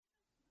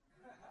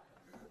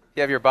You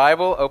have your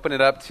Bible, open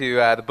it up to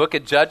the book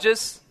of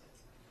Judges.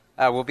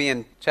 We'll be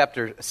in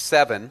chapter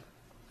 7,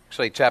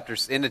 actually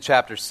into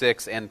chapter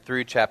 6 and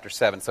through chapter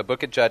 7. So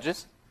book of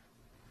Judges.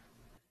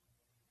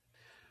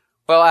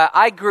 Well,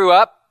 I grew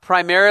up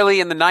primarily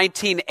in the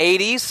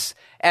 1980s,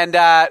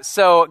 and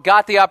so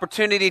got the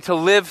opportunity to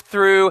live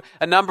through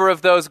a number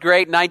of those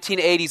great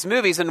 1980s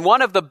movies. And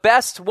one of the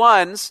best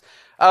ones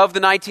of the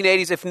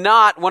 1980s, if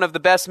not one of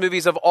the best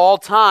movies of all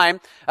time,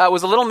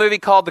 was a little movie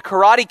called The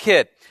Karate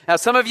Kid. Now,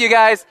 some of you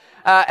guys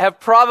have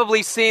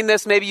probably seen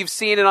this. Maybe you've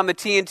seen it on the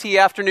TNT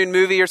afternoon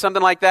movie or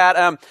something like that.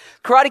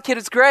 Karate Kid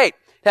is great.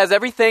 It has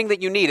everything that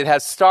you need. It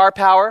has star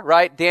power,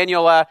 right?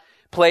 Daniel,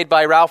 played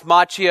by Ralph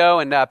Macchio,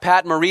 and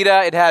Pat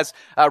Morita. It has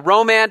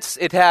romance.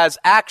 It has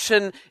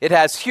action. It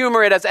has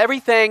humor. It has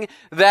everything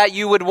that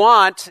you would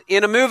want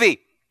in a movie.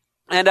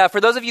 And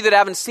for those of you that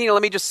haven't seen it,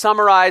 let me just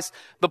summarize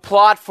the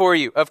plot for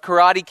you of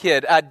Karate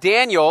Kid.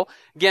 Daniel,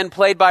 again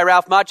played by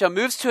Ralph Macchio,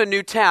 moves to a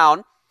new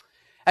town.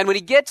 And when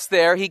he gets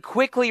there, he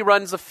quickly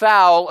runs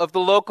afoul of the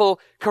local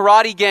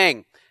karate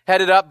gang,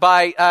 headed up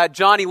by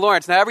Johnny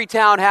Lawrence. Now, every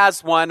town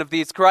has one of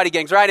these karate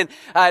gangs, right?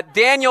 And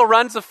Daniel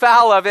runs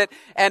afoul of it,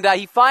 and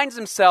he finds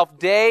himself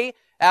day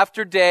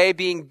after day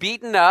being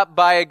beaten up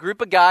by a group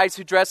of guys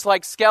who dress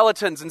like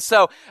skeletons. And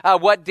so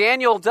what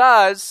Daniel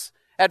does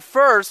at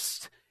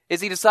first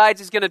is he decides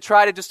he's going to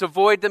try to just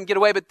avoid them, get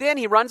away. But then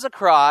he runs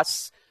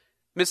across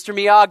Mr.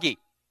 Miyagi.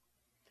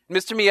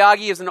 Mr.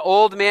 Miyagi is an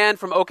old man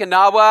from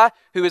Okinawa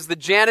who is the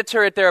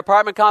janitor at their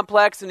apartment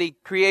complex, and he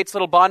creates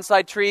little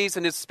bonsai trees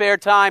in his spare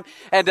time.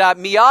 And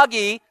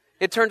Miyagi,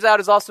 it turns out,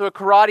 is also a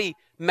karate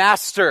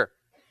master.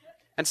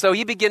 And so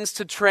he begins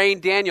to train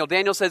Daniel.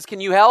 Daniel says, "Can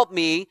you help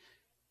me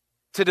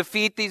to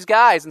defeat these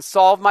guys and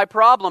solve my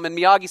problem?" And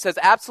Miyagi says,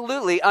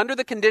 "Absolutely, under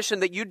the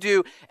condition that you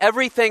do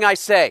everything I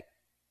say.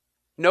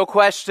 No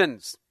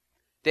questions."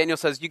 Daniel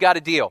says, "You got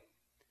a deal."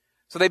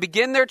 So they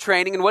begin their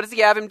training, and what does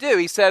he have him do?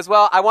 He says,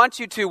 "Well, I want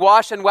you to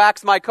wash and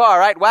wax my car,"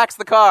 right? Wax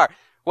the car.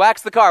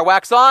 Wax the car.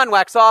 Wax on,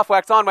 wax off,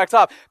 wax on, wax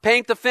off.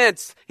 Paint the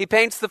fence. He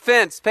paints the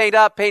fence. Paint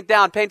up, paint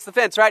down, paints the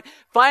fence, right?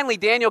 Finally,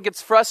 Daniel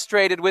gets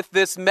frustrated with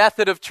this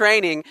method of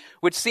training,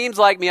 which seems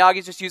like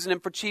Miyagi's just using him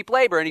for cheap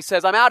labor, and he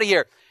says, "I'm out of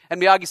here."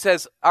 And Miyagi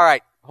says, "All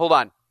right, hold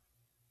on.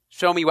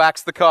 Show me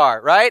wax the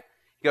car," right?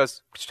 He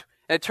goes,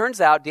 and it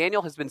turns out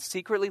Daniel has been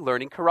secretly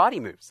learning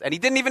karate moves, and he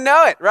didn't even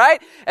know it,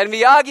 right? And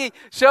Miyagi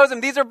shows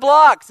him these are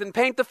blocks, and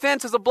paint the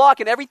fence as a block,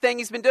 and everything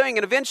he's been doing.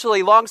 And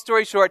eventually, long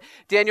story short,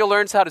 Daniel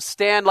learns how to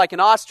stand like an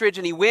ostrich,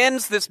 and he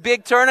wins this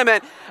big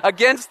tournament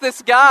against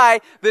this guy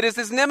that is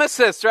his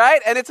nemesis,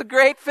 right? And it's a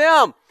great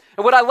film.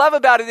 And what I love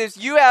about it is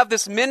you have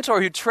this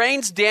mentor who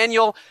trains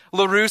Daniel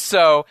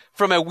LaRusso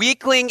from a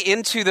weakling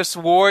into this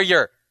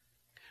warrior,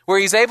 where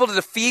he's able to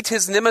defeat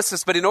his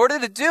nemesis. But in order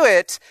to do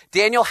it,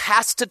 Daniel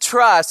has to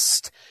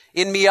trust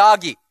in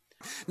Miyagi.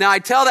 Now, I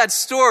tell that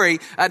story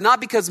not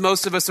because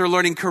most of us are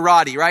learning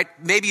karate, right?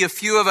 Maybe a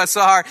few of us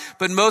are,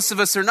 but most of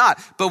us are not.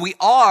 But we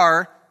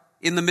are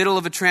in the middle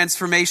of a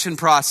transformation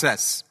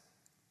process.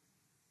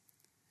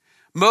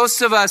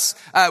 Most of us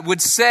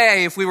would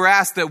say, if we were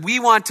asked, that we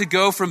want to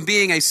go from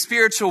being a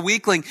spiritual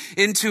weakling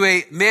into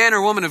a man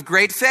or woman of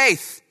great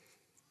faith,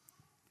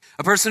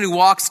 a person who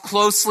walks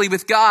closely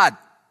with God,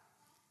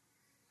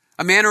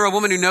 a man or a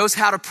woman who knows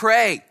how to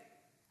pray.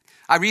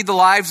 I read the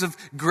lives of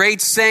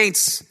great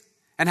saints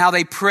and how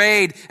they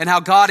prayed and how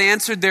God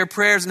answered their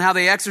prayers and how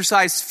they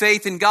exercised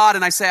faith in God.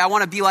 And I say, I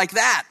want to be like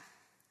that.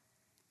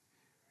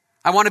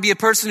 I want to be a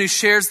person who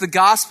shares the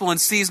gospel and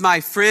sees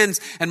my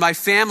friends and my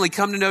family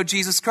come to know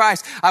Jesus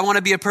Christ. I want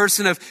to be a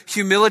person of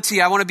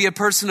humility. I want to be a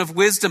person of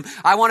wisdom.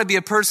 I want to be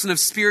a person of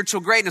spiritual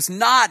greatness,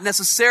 not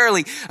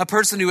necessarily a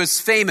person who is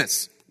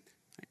famous.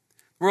 The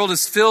world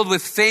is filled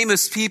with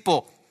famous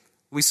people.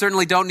 We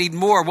certainly don't need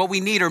more. What we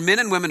need are men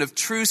and women of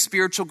true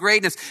spiritual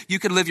greatness. You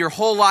can live your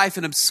whole life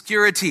in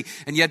obscurity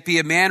and yet be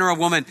a man or a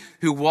woman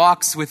who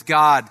walks with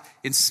God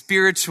in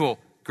spiritual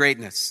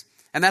greatness.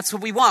 And that's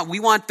what we want.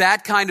 We want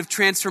that kind of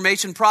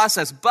transformation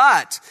process.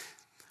 But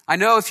I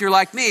know if you're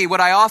like me,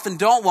 what I often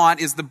don't want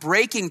is the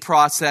breaking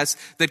process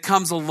that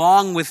comes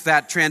along with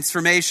that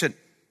transformation.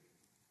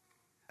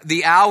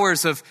 The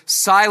hours of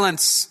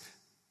silence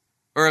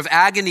or of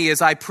agony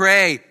as I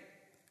pray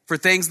for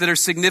things that are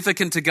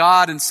significant to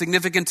God and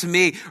significant to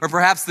me, or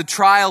perhaps the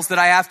trials that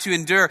I have to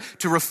endure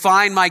to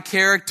refine my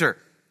character,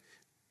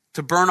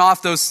 to burn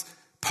off those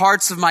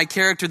parts of my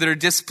character that are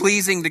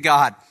displeasing to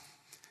God.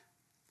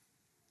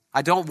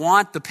 I don't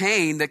want the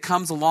pain that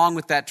comes along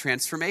with that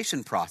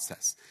transformation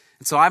process.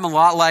 And so I'm a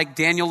lot like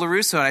Daniel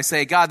LaRusso, and I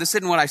say, God, this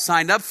isn't what I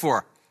signed up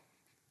for.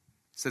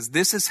 He says,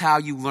 this is how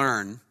you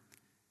learn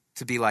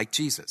to be like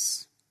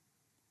Jesus.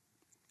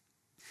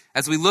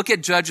 As we look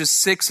at Judges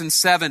 6 and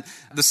 7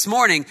 this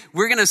morning,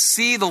 we're going to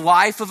see the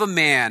life of a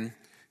man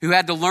who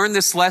had to learn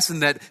this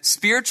lesson that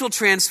spiritual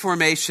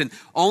transformation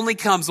only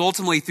comes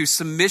ultimately through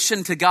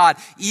submission to God,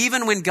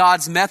 even when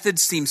God's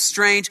methods seem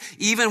strange,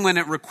 even when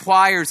it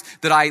requires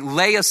that I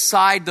lay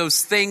aside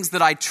those things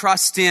that I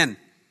trust in,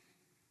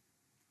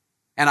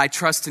 and I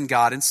trust in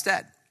God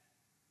instead.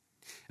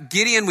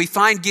 Gideon, we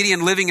find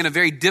Gideon living in a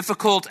very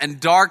difficult and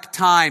dark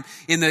time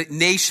in the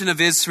nation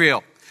of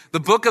Israel. The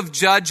book of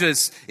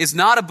Judges is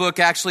not a book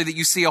actually that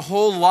you see a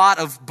whole lot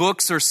of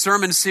books or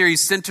sermon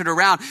series centered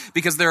around,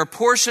 because there are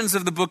portions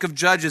of the book of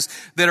Judges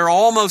that are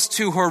almost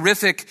too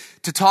horrific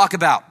to talk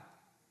about.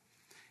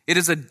 It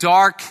is a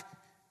dark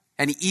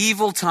and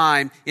evil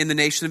time in the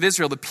nation of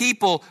Israel. The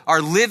people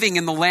are living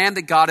in the land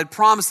that God had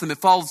promised them. It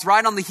follows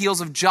right on the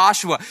heels of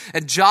Joshua.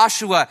 And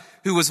Joshua,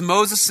 who was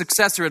Moses'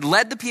 successor, had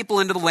led the people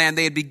into the land.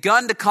 They had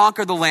begun to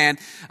conquer the land,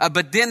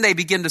 but then they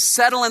begin to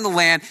settle in the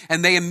land,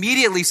 and they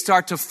immediately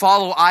start to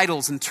follow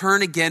idols and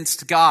turn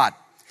against God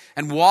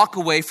and walk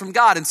away from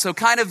God. And so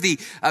kind of the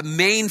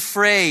main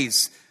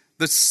phrase,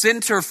 the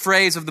center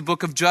phrase of the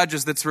book of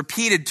Judges that's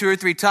repeated 2 or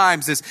 3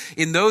 times is,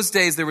 in those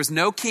days there was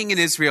no king in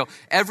Israel.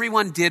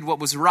 Everyone did what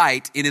was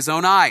right in his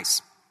own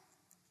eyes.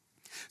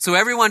 So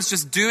everyone's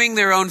just doing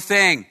their own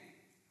thing.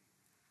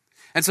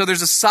 And so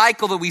there's a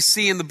cycle that we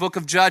see in the book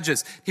of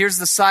Judges. Here's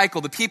the cycle.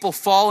 The people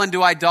fall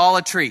into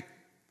idolatry.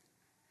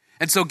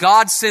 And so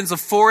God sends a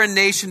foreign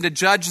nation to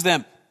judge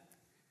them.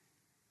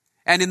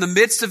 And in the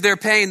midst of their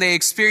pain, they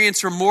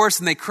experience remorse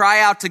and they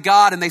cry out to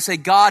God and they say,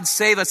 God,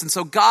 save us. And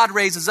so God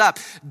raises up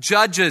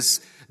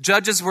judges.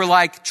 Judges were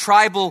like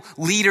tribal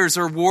leaders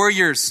or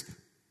warriors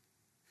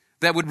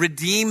that would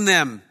redeem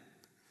them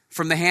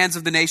from the hands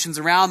of the nations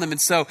around them.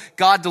 And so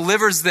God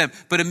delivers them.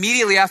 But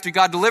immediately after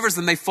God delivers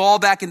them, they fall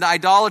back into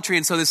idolatry.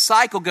 And so this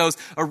cycle goes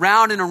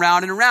around and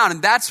around and around.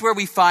 And that's where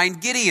we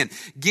find Gideon.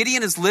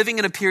 Gideon is living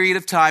in a period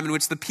of time in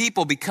which the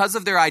people, because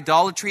of their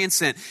idolatry and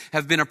sin,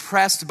 have been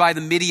oppressed by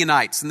the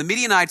Midianites. And the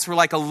Midianites were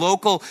like a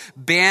local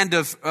band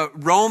of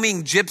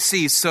roaming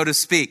gypsies, so to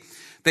speak.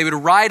 They would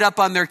ride up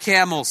on their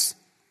camels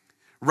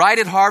right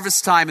at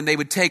harvest time, and they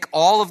would take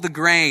all of the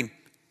grain,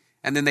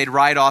 and then they'd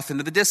ride off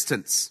into the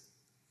distance.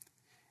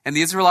 And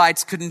the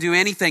Israelites couldn't do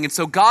anything. And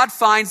so God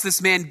finds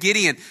this man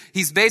Gideon.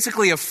 He's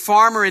basically a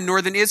farmer in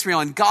northern Israel.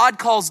 And God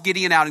calls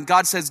Gideon out. And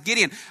God says,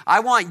 Gideon,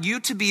 I want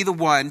you to be the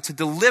one to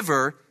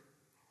deliver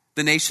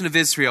the nation of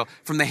Israel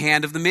from the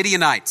hand of the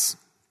Midianites.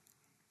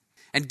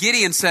 And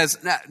Gideon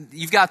says, nah,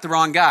 you've got the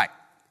wrong guy.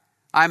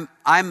 I'm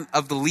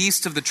of the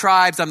least of the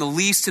tribes. I'm the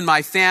least in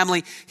my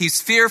family.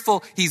 He's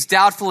fearful. He's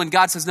doubtful. And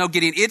God says, no,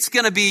 Gideon, it's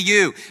going to be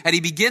you. And he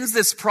begins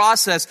this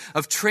process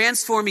of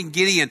transforming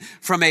Gideon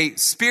from a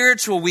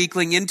spiritual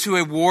weakling into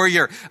a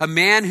warrior, a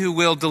man who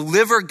will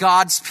deliver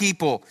God's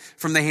people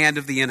from the hand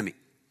of the enemy.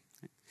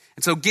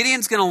 And so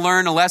Gideon's going to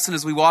learn a lesson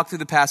as we walk through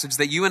the passage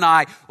that you and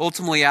I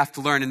ultimately have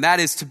to learn. And that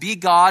is to be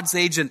God's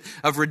agent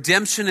of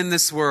redemption in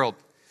this world.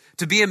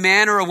 To be a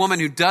man or a woman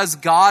who does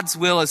God's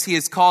will as he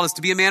has called us,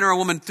 to be a man or a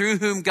woman through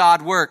whom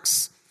God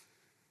works.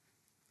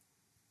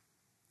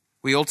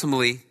 We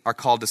ultimately are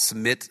called to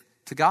submit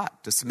to God,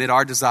 to submit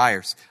our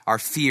desires, our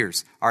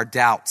fears, our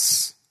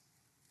doubts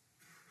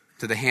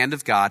to the hand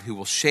of God, who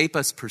will shape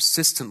us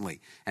persistently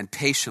and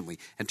patiently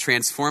and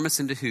transform us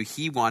into who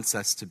he wants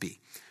us to be.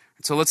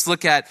 And so let's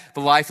look at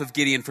the life of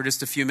Gideon for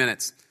just a few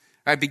minutes.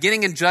 All right,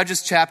 beginning in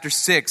Judges chapter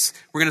 6,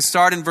 we're going to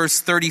start in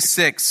verse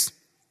 36.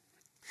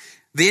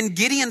 Then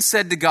Gideon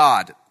said to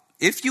God,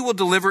 if you will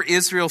deliver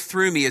Israel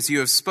through me as you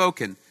have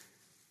spoken,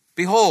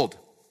 behold,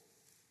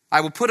 I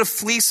will put a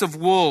fleece of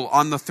wool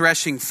on the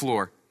threshing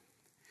floor.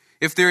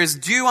 If there is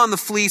dew on the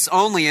fleece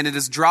only and it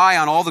is dry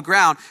on all the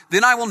ground,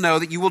 then I will know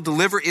that you will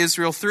deliver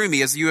Israel through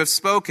me as you have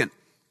spoken.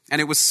 And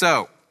it was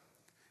so.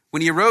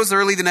 When he arose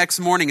early the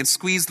next morning and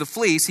squeezed the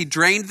fleece, he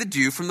drained the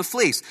dew from the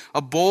fleece,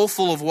 a bowl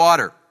full of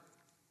water.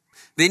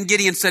 Then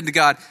Gideon said to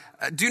God,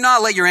 do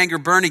not let your anger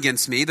burn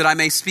against me, that I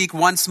may speak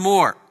once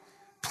more.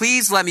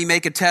 Please let me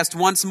make a test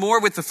once more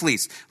with the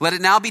fleece. Let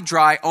it now be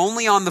dry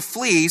only on the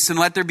fleece, and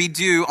let there be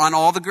dew on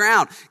all the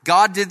ground.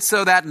 God did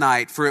so that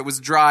night, for it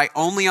was dry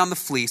only on the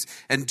fleece,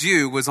 and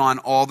dew was on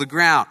all the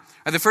ground.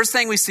 The first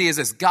thing we see is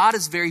this: God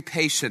is very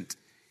patient,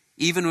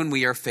 even when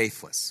we are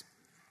faithless.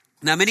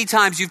 Now, many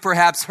times you've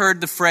perhaps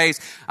heard the phrase,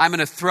 I'm going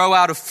to throw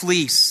out a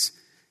fleece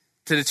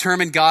to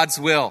determine God's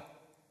will.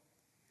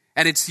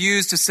 And it's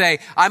used to say,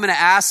 I'm going to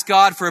ask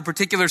God for a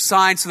particular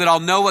sign so that I'll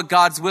know what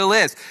God's will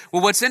is.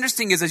 Well, what's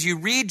interesting is as you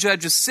read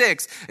Judges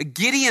 6,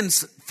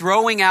 Gideon's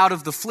throwing out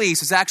of the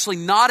fleece is actually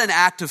not an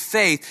act of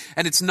faith,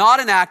 and it's not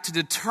an act to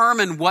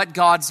determine what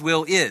God's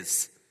will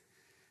is.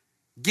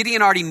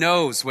 Gideon already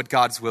knows what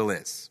God's will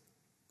is.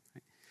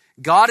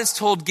 God has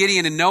told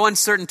Gideon in no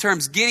uncertain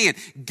terms, Gideon,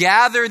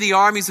 gather the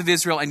armies of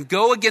Israel and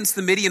go against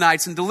the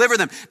Midianites and deliver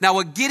them. Now,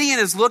 what Gideon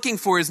is looking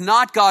for is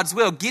not God's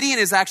will. Gideon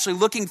is actually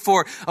looking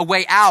for a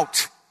way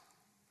out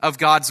of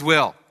God's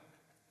will.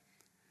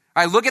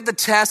 All right, look at the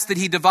test that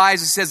he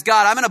devised. He says,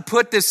 God, I'm going to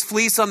put this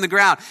fleece on the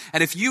ground.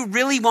 And if you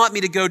really want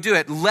me to go do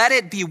it, let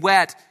it be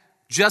wet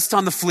just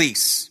on the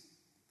fleece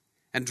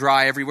and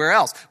dry everywhere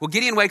else. Well,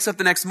 Gideon wakes up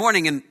the next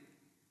morning and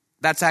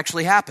that's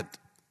actually happened.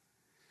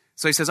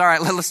 So he says, all right,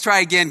 let's try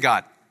again,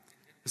 God.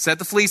 Set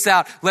the fleece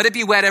out. Let it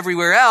be wet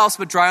everywhere else,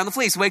 but dry on the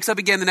fleece. Wakes up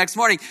again the next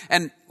morning,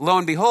 and lo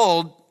and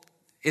behold,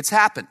 it's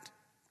happened.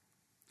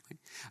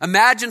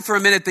 Imagine for a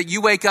minute that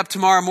you wake up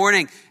tomorrow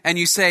morning and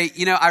you say,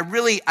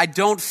 I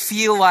don't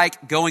feel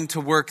like going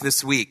to work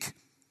this week.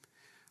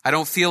 I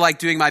don't feel like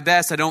doing my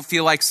best. I don't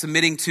feel like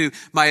submitting to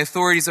my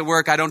authorities at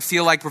work. I don't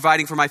feel like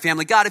providing for my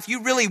family. God, if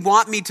you really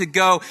want me to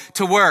go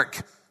to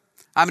work,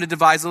 I'm going to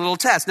devise a little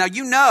test. Now,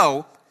 you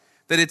know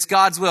that it's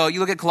God's will. You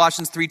look at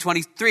Colossians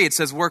 3:23. It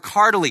says, work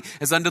heartily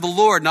as unto the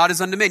Lord, not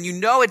as unto men. You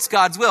know it's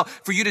God's will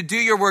for you to do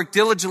your work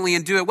diligently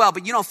and do it well,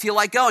 but you don't feel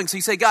like going. So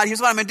you say, God, here's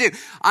what I'm going to do.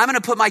 I'm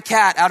going to put my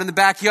cat out in the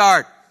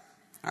backyard.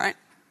 All right?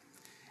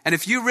 And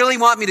if you really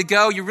want me to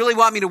go, you really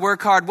want me to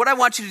work hard, what I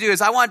want you to do is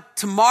I want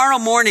tomorrow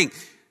morning,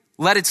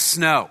 let it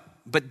snow,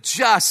 but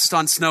just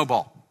on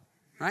Snowball,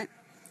 right?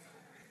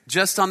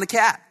 Just on the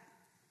cat.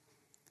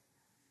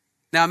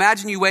 Now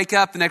imagine you wake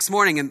up the next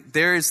morning and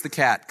there is the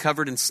cat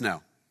covered in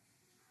snow.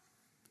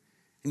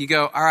 And you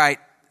go, all right,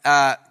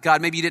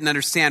 God, maybe you didn't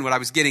understand what I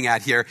was getting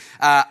at here.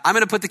 I'm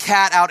going to put the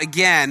cat out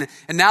again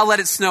and now let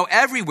it snow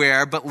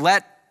everywhere, but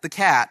let the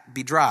cat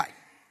be dry.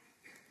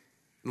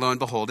 Lo and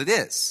behold, it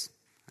is.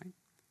 Right?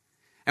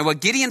 And what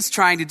Gideon's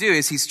trying to do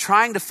is he's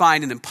trying to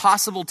find an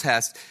impossible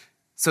test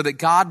so that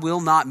God will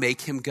not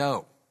make him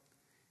go.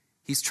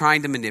 He's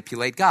trying to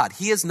manipulate God.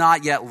 He has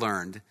not yet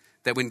learned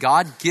that when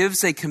God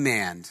gives a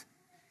command,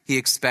 he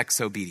expects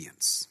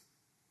obedience.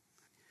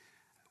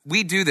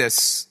 We do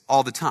this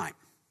all the time.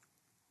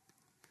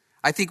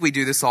 I think we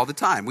do this all the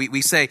time.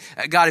 We say,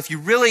 God, if you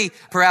really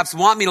perhaps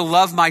want me to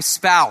love my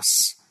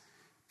spouse,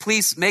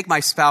 please make my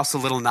spouse a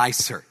little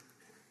nicer,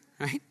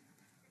 right?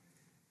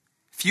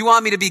 If you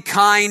want me to be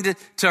kind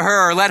to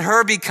her, let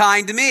her be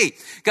kind to me.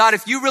 God,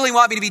 if you really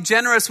want me to be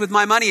generous with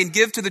my money and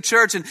give to the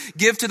church and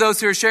give to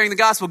those who are sharing the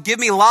gospel, give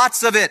me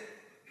lots of it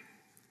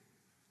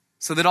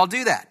so that I'll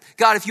do that.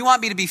 God, if you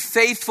want me to be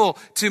faithful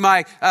to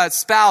my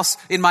spouse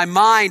in my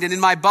mind and in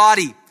my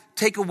body,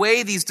 take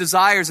away these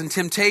desires and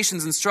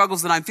temptations and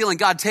struggles that I'm feeling.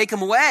 God, take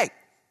them away.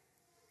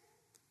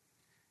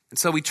 And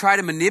so we try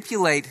to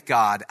manipulate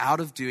God out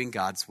of doing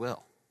God's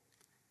will.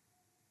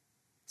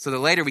 So that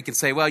later we can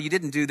say, well, you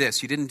didn't do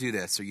this, or you didn't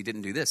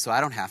do this, so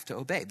I don't have to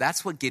obey.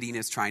 That's what Gideon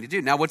is trying to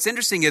do. Now, what's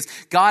interesting is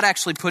God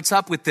actually puts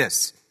up with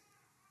this.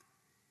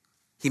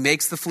 He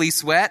makes the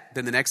fleece wet,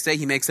 then the next day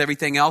he makes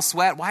everything else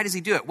wet. Why does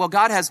he do it? Well,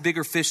 God has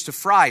bigger fish to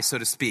fry, so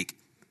to speak.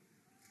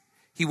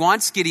 He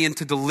wants Gideon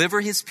to deliver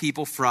his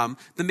people from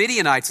the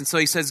Midianites. And so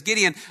he says,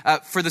 Gideon,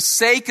 for the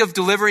sake of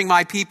delivering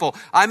my people,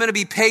 I'm going to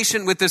be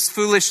patient with this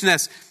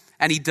foolishness.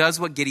 And he does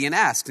what Gideon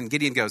asked. And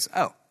Gideon goes,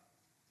 oh,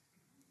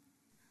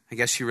 I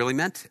guess you really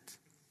meant it.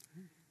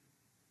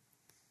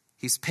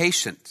 He's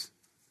patient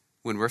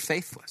when we're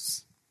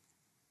faithless.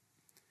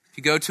 If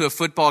you go to a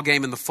football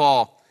game in the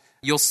fall,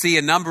 you'll see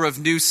a number of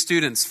new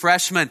students,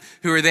 freshmen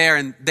who are there,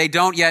 and they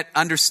don't yet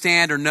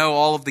understand or know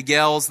all of the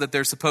yells that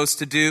they're supposed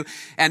to do.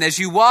 And as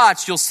you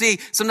watch, you'll see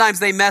sometimes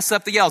they mess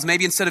up the yells.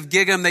 Maybe instead of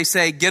gig 'em, they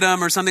say get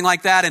 'em or something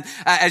like that. And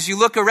as you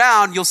look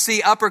around, you'll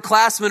see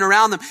upperclassmen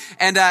around them.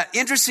 And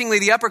interestingly,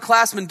 the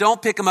upperclassmen don't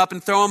pick them up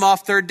and throw them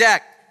off third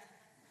deck.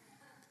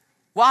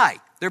 Why?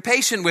 They're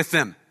patient with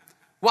them.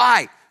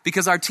 Why?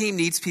 Because our team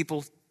needs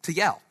people to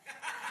yell.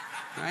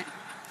 Right?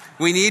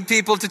 We need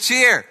people to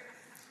cheer.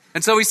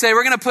 And so we say,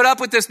 we're going to put up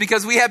with this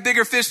because we have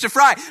bigger fish to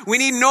fry. We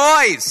need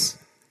noise.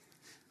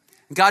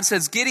 And God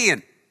says,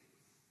 Gideon,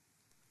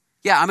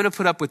 yeah, I'm going to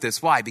put up with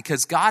this. Why?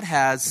 Because God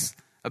has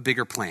a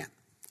bigger plan.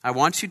 I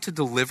want you to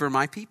deliver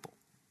my people.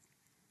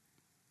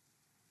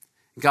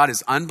 God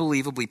is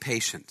unbelievably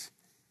patient.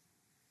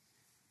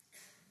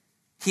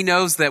 He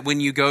knows that when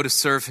you go to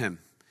serve him,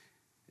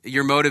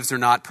 your motives are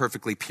not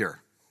perfectly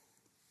pure.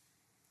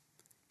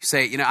 You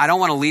say, I don't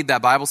want to lead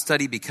that Bible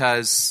study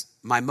because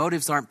my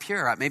motives aren't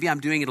pure. Maybe I'm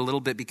doing it a little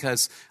bit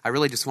because I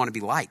really just want to be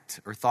liked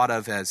or thought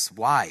of as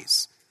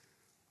wise.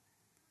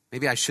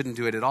 Maybe I shouldn't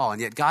do it at all.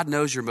 And yet God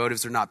knows your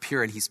motives are not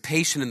pure, and he's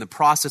patient in the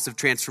process of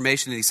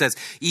transformation. And he says,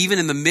 even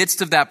in the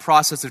midst of that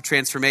process of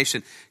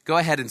transformation, go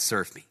ahead and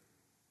serve me.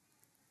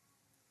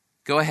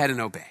 Go ahead and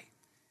obey.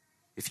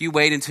 If you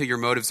wait until your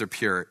motives are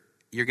pure,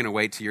 you're going to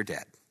wait till you're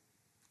dead.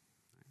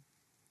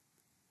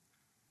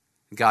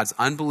 God's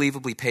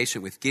unbelievably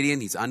patient with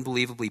Gideon. He's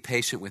unbelievably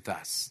patient with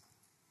us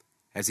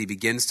as he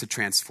begins to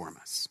transform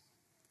us.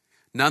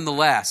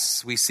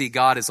 Nonetheless, we see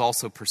God is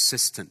also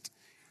persistent.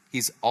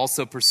 He's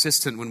also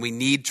persistent when we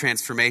need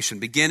transformation.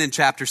 Begin in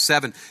chapter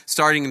 7,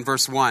 starting in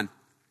verse 1.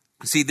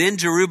 See, then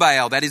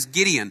Jerubbaal, that is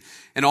Gideon,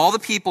 and all the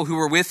people who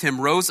were with him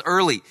rose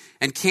early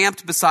and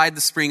camped beside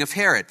the spring of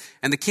Harod.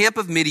 And the camp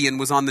of Midian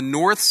was on the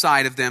north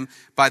side of them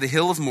by the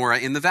hill of Moreh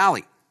in the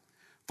valley.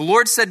 The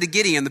Lord said to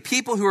Gideon, the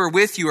people who are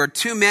with you are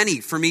too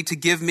many for me to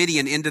give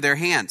Midian into their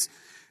hands.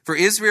 For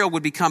Israel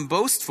would become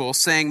boastful,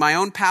 saying, my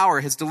own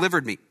power has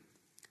delivered me.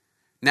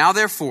 Now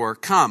therefore,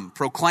 come,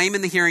 proclaim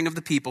in the hearing of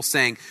the people,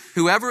 saying,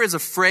 whoever is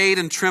afraid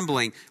and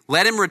trembling,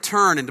 let him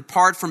return and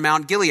depart from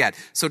Mount Gilead.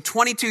 So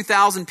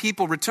 22,000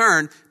 people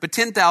returned, but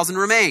 10,000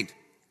 remained.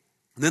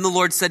 And then the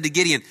Lord said to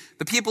Gideon,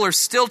 the people are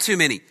still too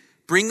many.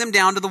 Bring them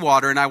down to the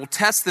water, and I will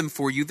test them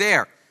for you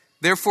there.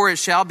 Therefore it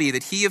shall be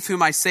that he of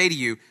whom I say to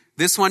you,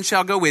 this one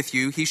shall go with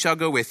you, he shall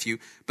go with you.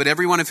 But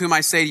every one of whom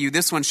I say to you,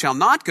 this one shall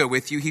not go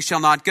with you, he shall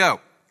not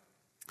go.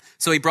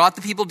 So he brought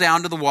the people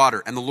down to the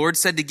water, and the Lord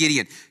said to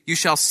Gideon, "You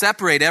shall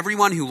separate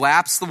everyone who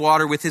laps the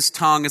water with his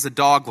tongue as a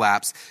dog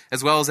laps,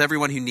 as well as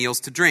everyone who kneels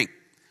to drink."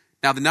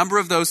 Now the number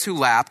of those who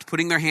lapped,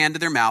 putting their hand to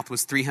their mouth,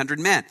 was 300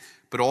 men,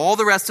 but all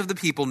the rest of the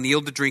people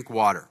kneeled to drink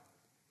water.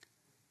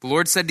 The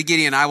Lord said to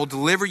Gideon, "I will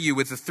deliver you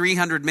with the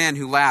 300 men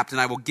who lapped, and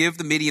I will give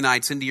the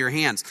Midianites into your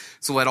hands.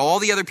 So let all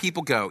the other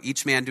people go,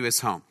 each man to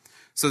his home."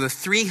 So the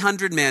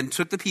 300 men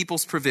took the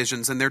people's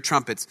provisions and their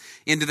trumpets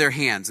into their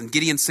hands. And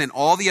Gideon sent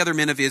all the other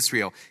men of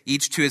Israel,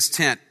 each to his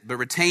tent, but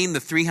retained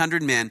the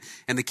 300 men,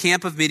 and the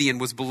camp of Midian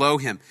was below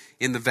him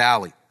in the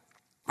valley.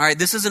 All right,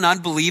 this is an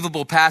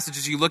unbelievable passage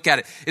as you look at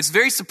it. It's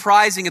very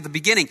surprising at the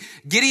beginning.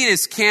 Gideon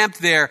is camped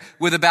there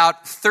with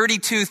about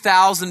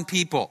 32,000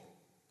 people.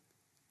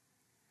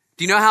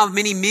 Do you know how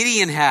many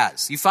Midian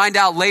has? You find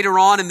out later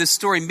on in this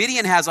story,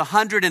 Midian has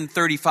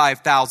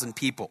 135,000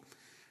 people.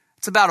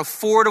 It's about a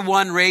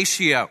 4-to-1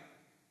 ratio.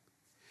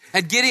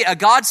 And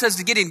God says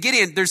to Gideon,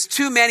 "Gideon, there's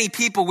too many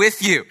people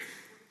with you."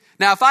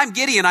 Now, if I'm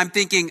Gideon, I'm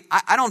thinking,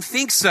 I don't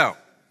think so.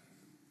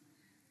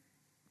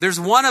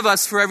 There's one of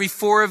us for every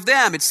 4 of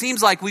them. It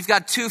seems like we've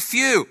got too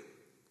few.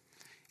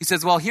 He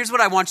says, "Well, here's what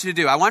I want you to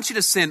do. I want you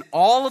to send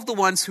all of the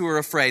ones who are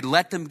afraid.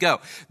 Let them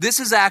go." This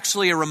is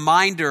actually a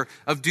reminder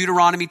of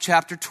Deuteronomy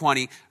chapter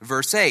 20,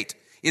 verse 8.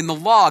 In the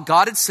law,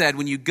 God had said,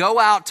 when you go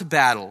out to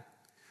battle,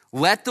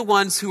 let the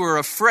ones who are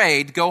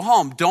afraid go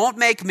home. Don't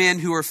make men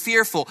who are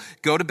fearful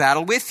go to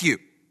battle with you.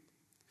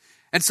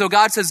 And so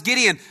God says,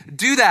 Gideon,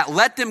 do that.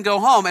 Let them go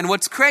home. And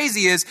what's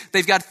crazy is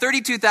they've got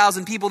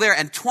 32,000 people there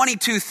and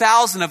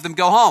 22,000 of them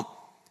go home.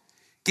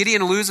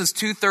 Gideon loses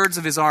 2/3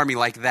 of his army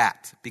like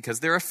that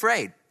because they're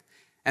afraid.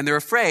 And they're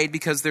afraid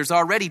because there's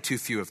already too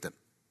few of them.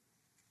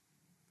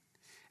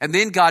 And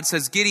then God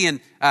says,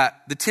 Gideon,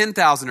 the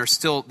 10,000 are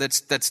still,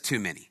 that's too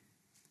many.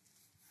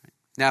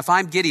 Now, if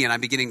I'm Gideon, I'm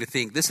beginning to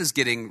think this is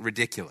getting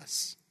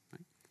ridiculous.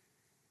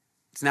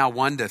 It's now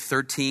 1 to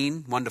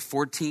 13, 1 to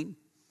 14,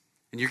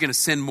 and you're going to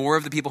send more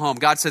of the people home.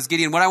 God says,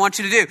 Gideon, what I want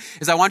you to do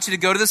is I want you to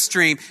go to the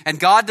stream, and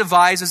God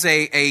devises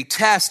a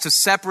test to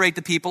separate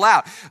the people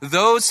out.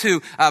 Those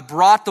who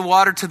brought the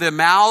water to their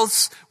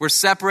mouths were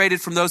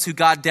separated from those who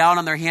got down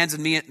on their hands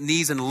and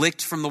knees and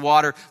licked from the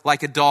water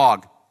like a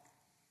dog.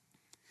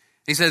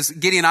 He says,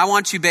 Gideon, I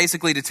want you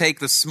basically to take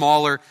the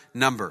smaller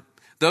number.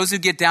 Those who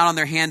get down on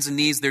their hands and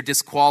knees, they're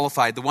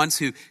disqualified. The ones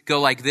who go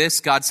like this,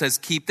 God says,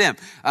 keep them.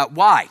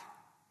 Why?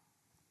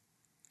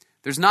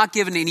 There's not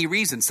given any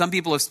reason. Some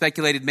people have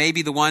speculated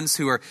maybe the ones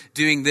who are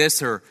doing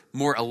this are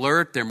more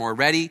alert, they're more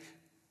ready.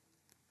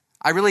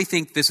 I really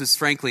think this is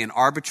frankly an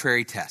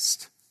arbitrary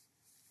test.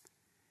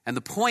 And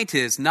the point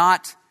is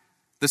not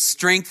the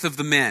strength of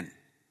the men.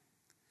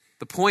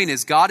 The point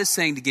is God is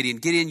saying to Gideon,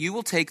 Gideon, you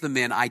will take the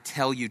men I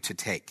tell you to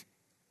take.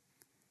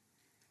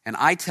 And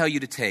I tell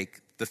you to take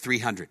the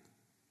 300.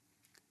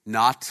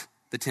 Not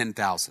the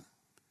 10,000.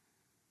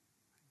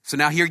 So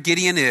now here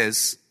Gideon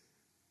is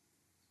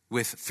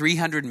with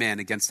 300 men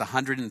against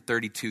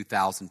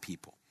 132,000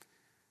 people.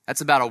 That's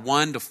about a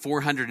 1 to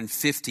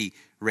 450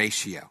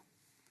 ratio.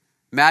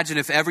 Imagine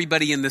if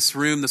everybody in this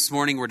room this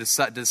morning were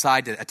to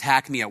decide to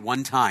attack me at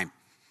one time.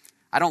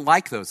 I don't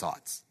like those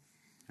odds.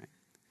 Right?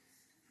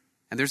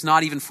 And there's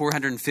not even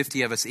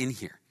 450 of us in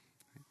here.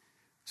 Right?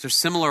 So there's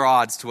similar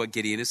odds to what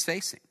Gideon is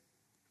facing.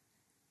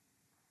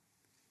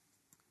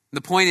 The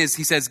point is,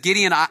 he says,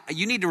 Gideon,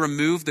 you need to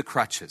remove the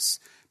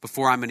crutches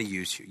before I'm going to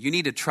use you. You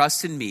need to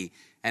trust in me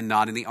and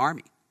not in the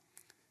army.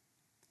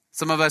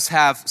 Some of us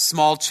have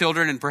small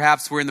children, and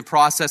perhaps we're in the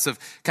process of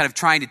kind of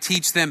trying to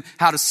teach them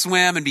how to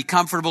swim and be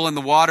comfortable in the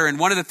water. And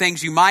one of the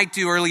things you might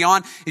do early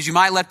on is you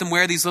might let them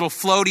wear these little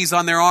floaties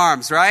on their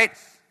arms, right?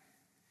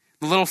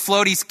 The little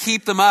floaties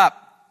keep them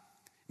up.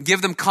 Give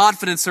them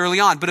confidence early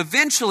on. But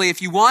eventually,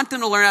 if you want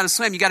them to learn how to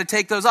swim, you got to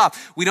take those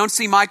off. We don't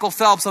see Michael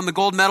Phelps on the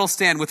gold medal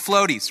stand with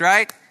floaties,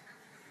 right?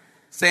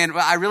 Saying,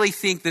 well, I really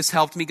think this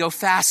helped me go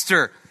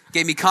faster.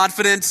 Gave me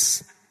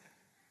confidence.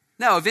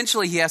 No,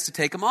 eventually he has to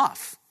take them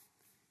off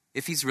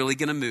if he's really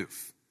going to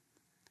move.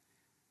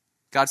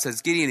 God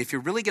says, Gideon, if you're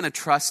really going to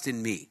trust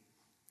in me,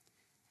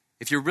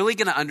 if you're really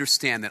going to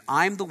understand that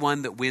I'm the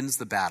one that wins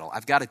the battle,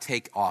 I've got to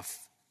take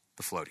off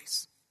the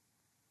floaties.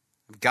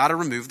 I've got to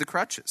remove the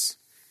crutches.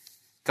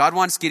 God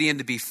wants Gideon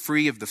to be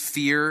free of the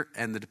fear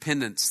and the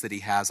dependence that he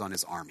has on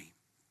his army.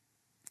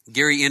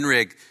 Gary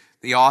Inrig,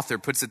 the author,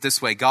 puts it this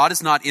way: God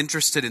is not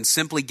interested in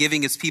simply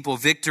giving his people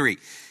victory.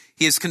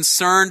 He is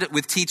concerned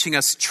with teaching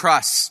us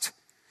trust.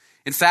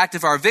 In fact,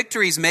 if our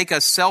victories make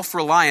us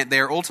self-reliant, they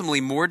are ultimately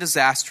more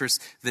disastrous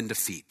than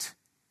defeat.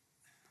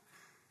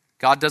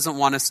 God doesn't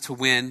want us to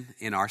win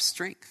in our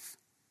strength.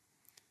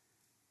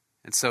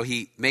 And so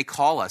he may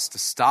call us to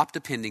stop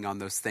depending on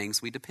those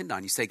things we depend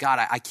on. You say, God,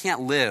 I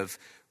can't live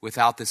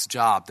without this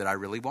job that I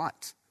really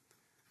want.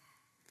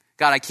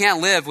 God, I can't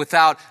live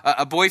without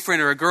a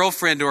boyfriend or a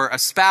girlfriend or a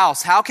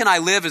spouse. How can I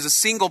live as a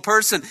single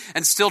person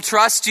and still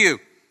trust you?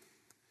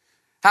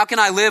 How can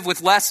I live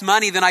with less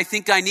money than I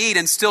think I need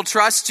and still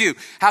trust you?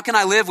 How can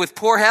I live with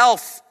poor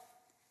health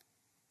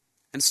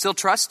and still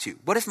trust you?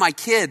 What if my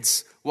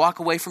kids walk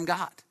away from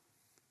God?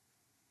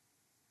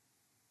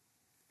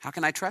 How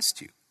can I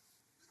trust you?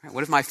 Right?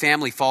 What if my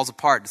family falls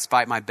apart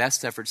despite my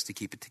best efforts to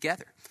keep it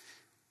together?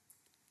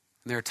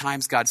 And there are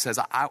times God says,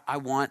 I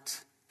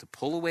want to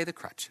pull away the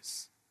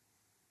crutches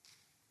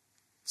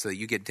so that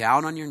you get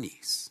down on your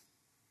knees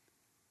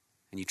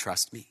and you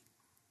trust me.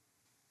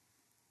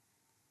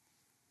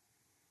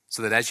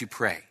 So that as you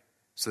pray,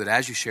 so that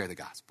as you share the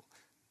gospel,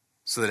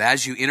 so that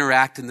as you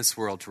interact in this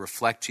world to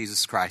reflect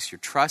Jesus Christ, your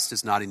trust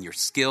is not in your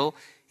skill,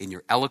 in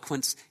your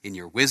eloquence, in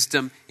your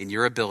wisdom, in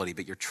your ability,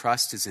 but your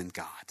trust is in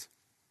God.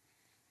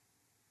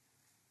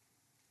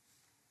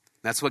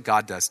 That's what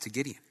God does to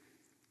Gideon.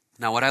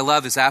 Now, what I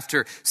love is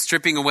after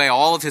stripping away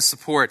all of his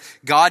support,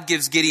 God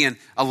gives Gideon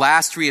a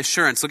last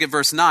reassurance. Look at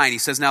verse 9. He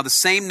says, "Now the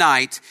same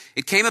night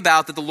it came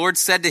about that the Lord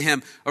said to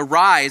him,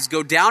 'Arise,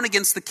 go down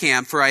against the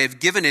camp, for I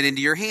have given it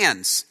into your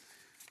hands.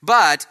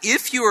 But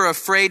if you are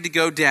afraid to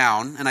go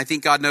down,'" and I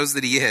think God knows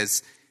that he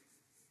is,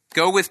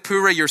 "'go with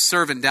Purah your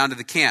servant down to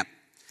the camp,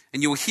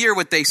 and you will hear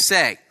what they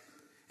say.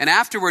 And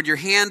afterward your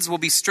hands will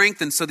be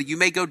strengthened so that you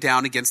may go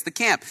down against the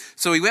camp.'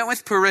 So he went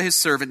with Purah his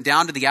servant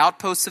down to the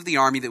outposts of the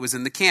army that was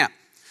in the camp.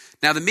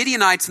 Now the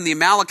Midianites and the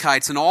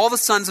Amalekites and all the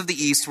sons of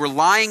the east were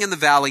lying in the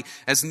valley,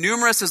 as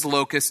numerous as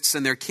locusts,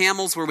 and their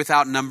camels were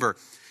without number,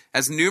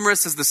 as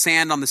numerous as the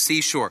sand on the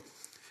seashore.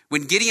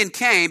 When Gideon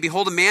came,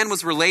 behold, a man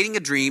was relating a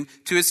dream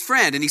to his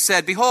friend, and he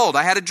said, 'Behold,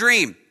 I had a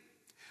dream.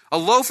 A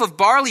loaf of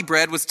barley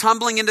bread was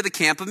tumbling into the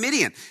camp of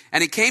Midian,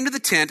 and it came to the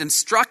tent and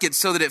struck it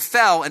so that it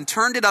fell and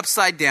turned it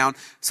upside down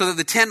so that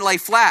the tent lay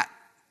flat.'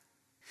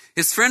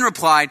 His friend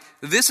replied,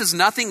 'This is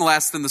nothing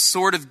less than the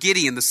sword of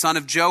Gideon, the son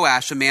of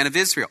Joash, a man of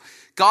Israel.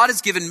 God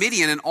has given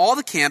Midian and all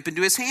the camp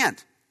into his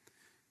hand.'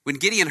 When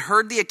Gideon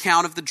heard the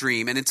account of the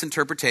dream and its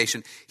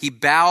interpretation, he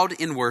bowed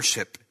in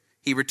worship.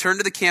 He returned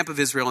to the camp of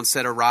Israel and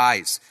said,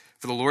 'Arise,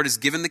 for the Lord has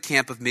given the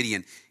camp of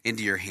Midian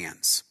into your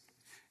hands.'"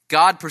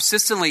 God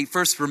persistently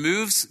first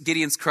removes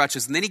Gideon's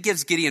crutches, and then he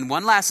gives Gideon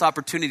one last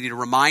opportunity to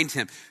remind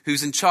him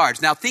who's in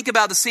charge. Now think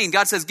about the scene.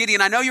 God says,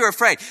 "Gideon, I know you're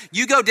afraid.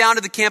 You go down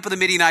to the camp of the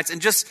Midianites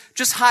and just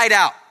hide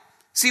out.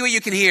 See what you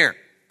can hear."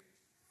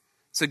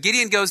 So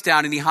Gideon goes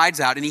down and he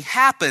hides out, and he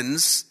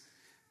happens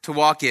to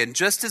walk in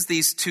just as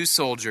these two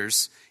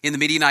soldiers in the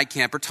Midianite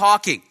camp are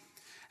talking.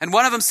 And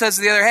one of them says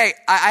to the other, "Hey,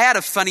 I had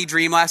a funny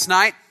dream last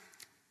night.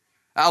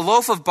 A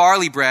loaf of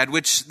barley bread,"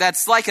 which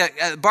that's like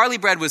barley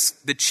bread was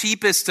the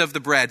cheapest of the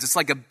breads. It's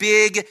like a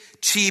big,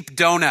 cheap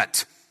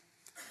donut.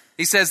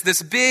 He says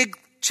this big,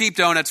 cheap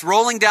donut's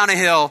rolling down a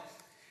hill,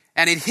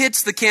 and it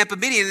hits the camp of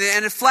Midian,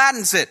 and it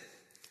flattens it.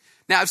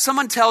 Now, if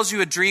someone tells you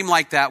a dream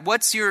like that,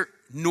 what's your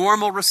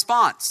normal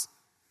response?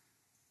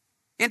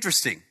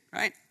 Interesting,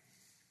 right?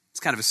 It's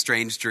kind of a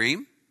strange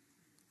dream.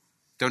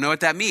 Don't know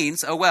what that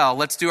means. Oh, well,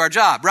 let's do our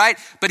job, right?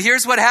 But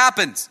here's what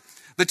happens.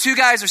 The two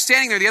guys are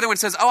standing there. The other one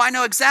says, "Oh, I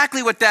know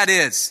exactly what that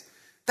is.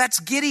 That's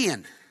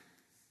Gideon."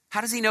 How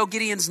does he know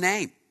Gideon's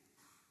name?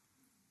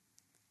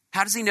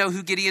 How does he know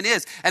who Gideon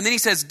is? And then he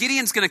says,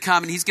 "Gideon's going to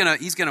come and he's going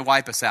to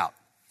wipe us out."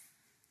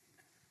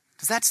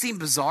 Does that seem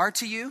bizarre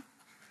to you?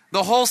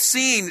 The whole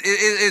scene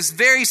is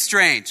very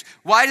strange.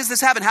 Why does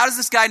this happen? How does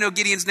this guy know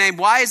Gideon's name?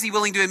 Why is he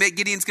willing to admit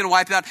Gideon's going to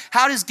wipe out?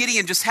 How does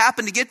Gideon just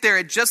happen to get there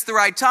at just the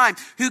right time?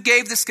 Who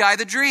gave this guy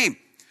the dream?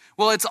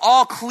 Well, it's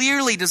all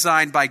clearly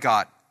designed by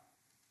God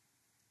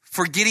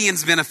for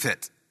Gideon's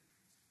benefit.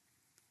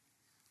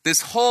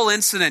 This whole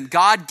incident,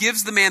 God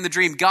gives the man the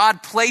dream.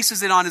 God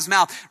places it on his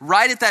mouth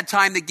right at that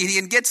time that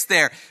Gideon gets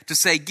there to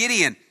say,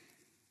 "Gideon,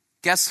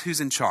 guess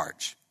who's in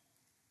charge?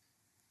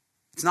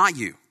 It's not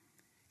you.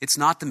 It's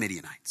not the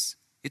Midianites.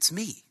 It's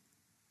me.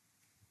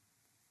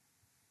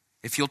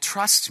 If you'll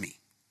trust me,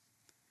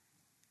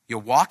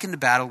 you'll walk into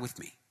battle with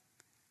me.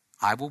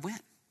 I will win.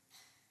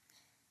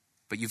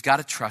 But you've got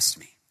to trust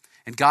me."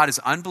 And God is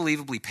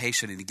unbelievably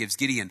patient, and he gives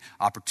Gideon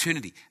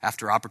opportunity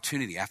after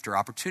opportunity after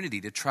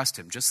opportunity to trust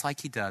him, just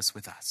like he does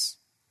with us.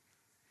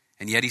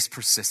 And yet he's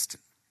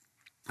persistent.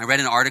 I read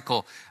an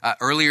article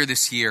earlier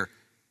this year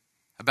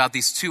about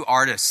these two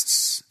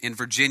artists in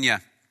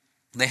Virginia.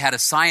 They had a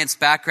science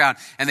background,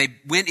 and they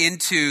went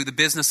into the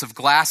business of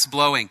glass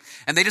blowing.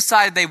 And they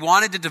decided they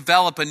wanted to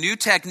develop a new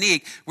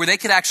technique where they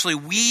could actually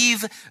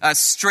weave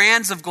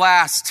strands of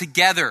glass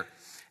together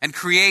and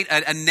create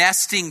a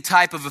nesting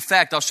type of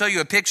effect. I'll show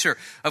you a picture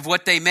of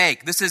what they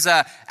make. This is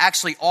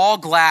actually all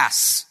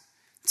glass.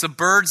 It's a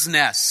bird's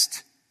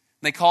nest.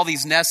 They call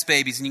these nest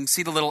babies, and you can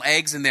see the little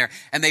eggs in there.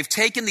 And they've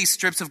taken these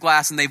strips of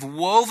glass and they've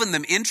woven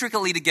them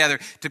intricately together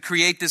to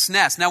create this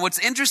nest. Now, what's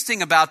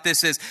interesting about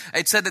this is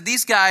it said that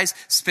these guys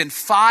spent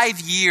 5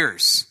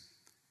 years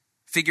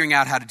figuring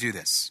out how to do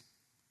this.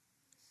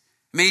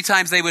 Many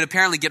times they would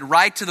apparently get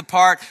right to the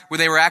part where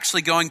they were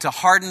actually going to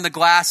harden the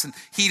glass and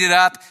heat it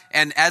up.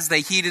 And as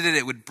they heated it,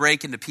 it would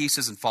break into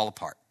pieces and fall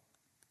apart.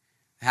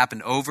 It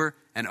happened over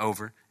and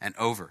over and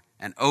over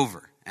and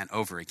over and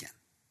over again.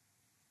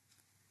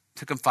 It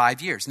took them 5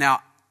 years.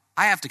 Now,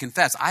 I have to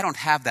confess, I don't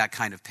have that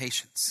kind of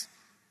patience.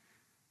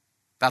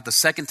 About the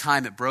second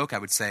time it broke, I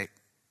would say,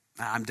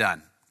 "I'm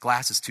done.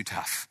 Glass is too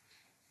tough."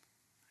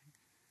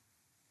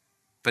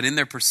 But in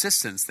their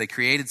persistence, they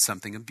created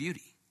something of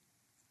beauty.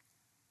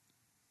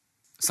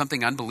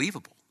 something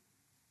unbelievable.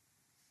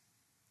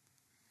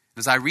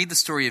 As I read the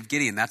story of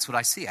Gideon, that's what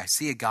I see. I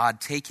see a God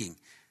taking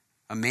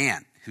a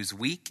man who's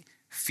weak,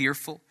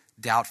 fearful,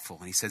 doubtful.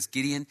 And he says,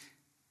 Gideon,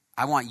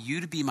 I want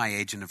you to be my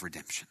agent of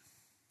redemption.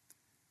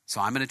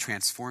 So I'm going to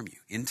transform you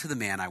into the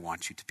man I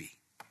want you to be.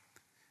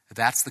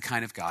 That's the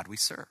kind of God we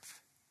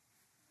serve.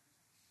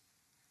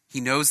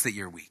 He knows that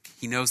you're weak.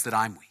 He knows that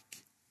I'm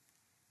weak.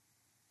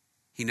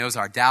 He knows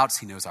our doubts.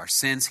 He knows our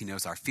sins. He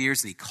knows our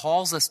fears. And he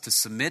calls us to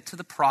submit to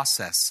the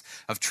process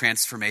of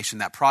transformation,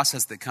 that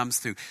process that comes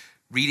through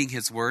reading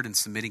his word and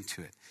submitting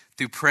to it,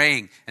 through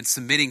praying and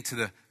submitting to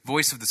the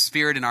voice of the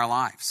Spirit in our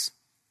lives,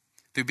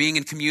 through being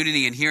in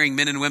community and hearing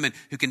men and women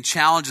who can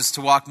challenge us to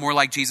walk more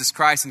like Jesus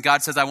Christ. And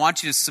God says, I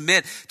want you to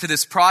submit to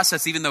this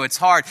process even though it's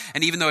hard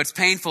and even though it's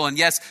painful. And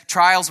yes,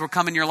 trials will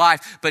come in your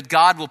life, but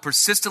God will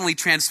persistently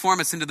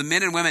transform us into the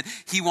men and women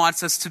he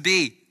wants us to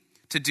be,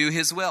 to do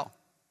his will,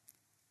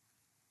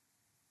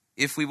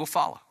 if we will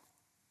follow.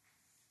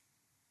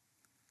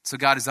 So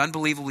God is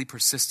unbelievably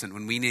persistent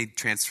when we need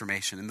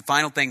transformation. And the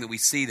final thing that we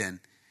see then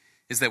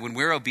is that when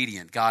we're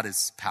obedient, God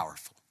is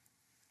powerful.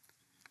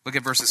 Look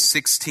at verses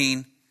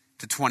 16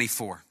 to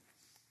 24. It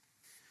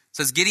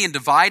says, Gideon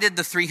divided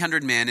the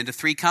 300 men into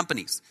 3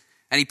 companies,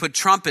 and he put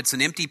trumpets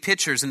and empty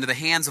pitchers into the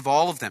hands of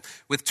all of them,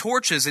 with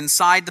torches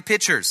inside the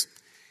pitchers.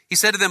 He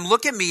said to them,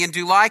 look at me and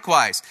do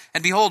likewise.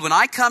 And behold, when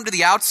I come to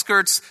the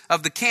outskirts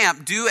of the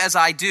camp, do as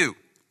I do.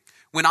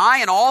 When I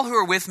and all who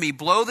are with me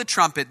blow the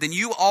trumpet, then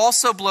you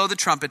also blow the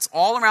trumpets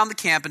all around the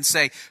camp and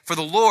say, for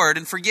the Lord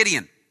and for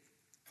Gideon.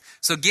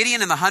 So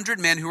Gideon and the 100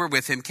 men who were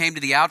with him came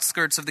to the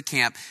outskirts of the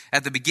camp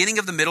at the beginning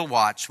of the middle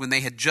watch, when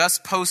they had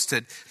just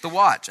posted the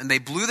watch. And they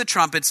blew the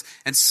trumpets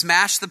and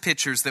smashed the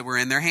pitchers that were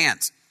in their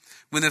hands.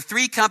 When the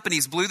 3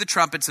 companies blew the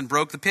trumpets and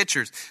broke the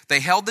pitchers, they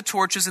held the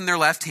torches in their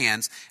left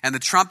hands and the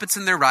trumpets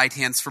in their right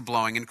hands for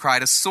blowing, and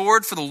cried, a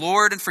sword for the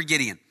Lord and for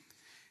Gideon.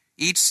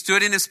 Each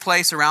stood in his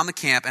place around the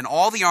camp, and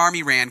all the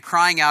army ran,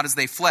 crying out as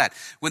they fled.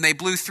 When they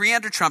blew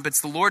 300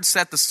 trumpets, the Lord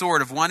set the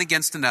sword of one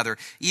against another,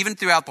 even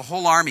throughout the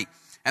whole army.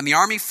 And the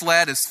army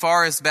fled as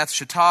far as Beth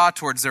Shittah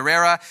towards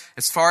Zerera,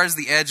 as far as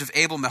the edge of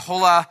Abel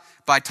Meholah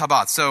by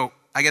Tabath. So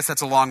I guess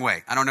that's a long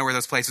way. I don't know where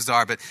those places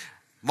are, but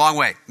long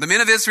way. The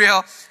men of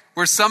Israel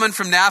were summoned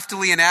from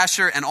Naphtali and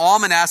Asher and all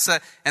Manasseh,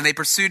 and they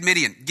pursued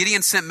Midian.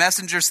 Gideon sent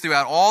messengers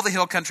throughout all the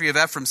hill country of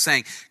Ephraim,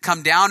 saying,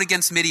 come down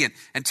against Midian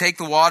and take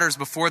the waters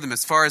before them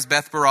as far as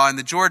Beth Barah and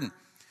the Jordan.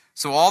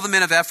 So all the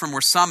men of Ephraim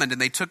were summoned,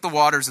 and they took the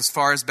waters as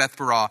far as Beth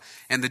Barah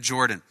and the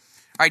Jordan.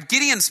 All right,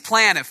 Gideon's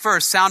plan at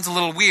first sounds a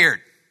little weird.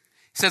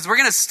 He says, we're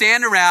going to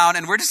stand around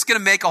and we're just going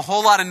to make a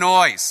whole lot of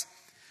noise.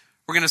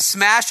 We're going to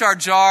smash our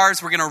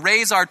jars. We're going to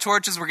raise our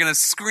torches. We're going to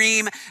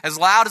scream as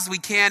loud as we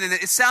can. And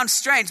it sounds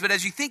strange, but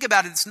as you think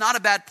about it, it's not a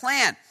bad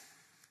plan.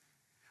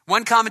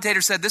 One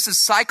commentator said this is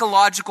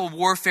psychological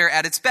warfare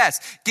at its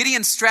best.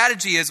 Gideon's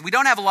strategy is we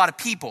don't have a lot of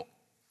people,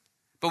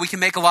 but we can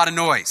make a lot of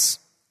noise.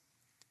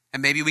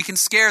 And maybe we can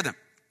scare them.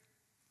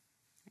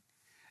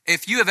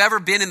 If you have ever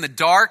been in the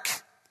dark,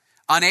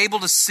 unable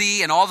to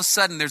see, and all of a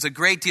sudden there's a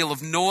great deal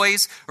of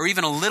noise, or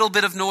even a little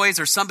bit of noise,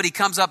 or somebody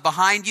comes up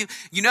behind you,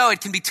 you know it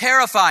can be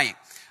terrifying.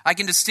 I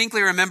can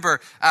distinctly remember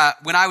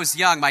when I was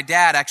young, my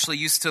dad actually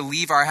used to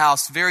leave our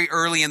house very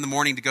early in the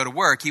morning to go to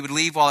work. He would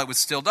leave while it was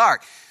still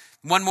dark.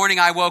 One morning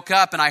I woke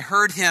up and I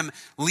heard him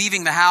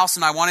leaving the house,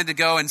 and I wanted to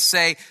go and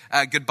say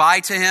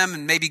goodbye to him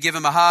and maybe give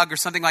him a hug or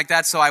something like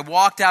that. So I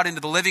walked out into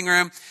the living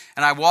room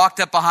and I walked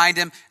up behind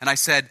him and I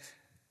said,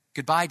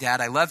 goodbye, Dad,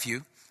 I love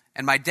you.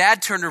 And my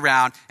dad turned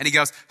around and he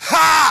goes,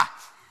 ha!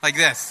 Like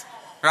this,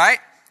 right?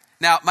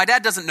 Now, my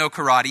dad doesn't know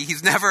karate.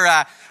 He's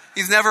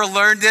never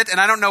learned it. And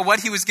I don't know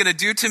what he was going to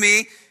do to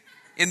me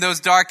in those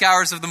dark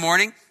hours of the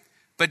morning.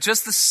 But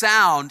just the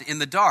sound in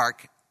the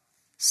dark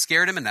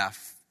scared him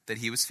enough that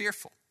he was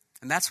fearful.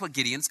 And that's what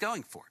Gideon's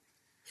going for.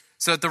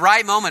 So at the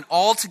right moment,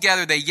 all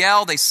together, they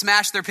yell, they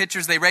smash their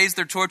pitchers, they raise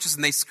their torches,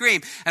 and they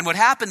scream. And what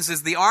happens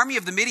is the army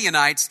of the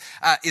Midianites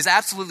is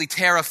absolutely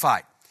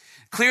terrified.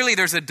 Clearly,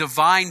 there's a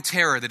divine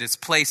terror that is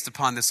placed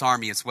upon this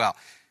army as well.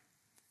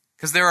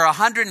 Because there are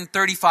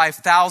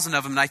 135,000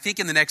 of them. And I think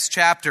in the next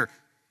chapter,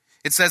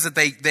 it says that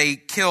they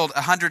killed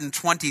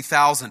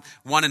 120,000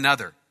 one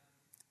another.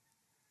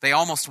 They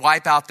almost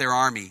wipe out their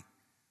army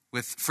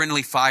with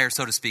friendly fire,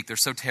 so to speak. They're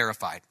so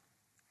terrified.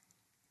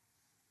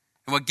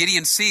 And what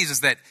Gideon sees is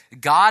that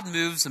God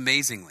moves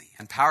amazingly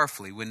and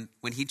powerfully when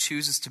he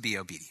chooses to be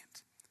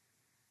obedient.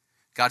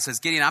 God says,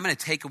 Gideon, I'm going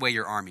to take away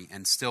your army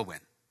and still win.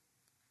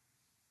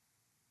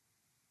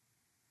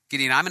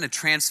 Gideon, I'm going to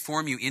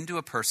transform you into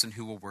a person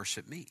who will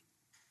worship me.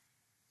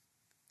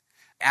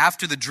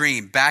 After the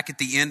dream, back at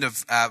the end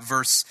of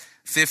verse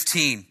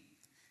 15,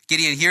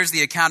 Gideon hears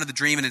the account of the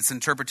dream and its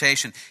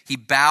interpretation. He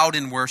bowed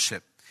in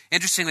worship.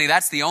 Interestingly,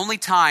 that's the only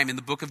time in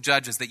the book of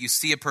Judges that you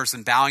see a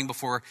person bowing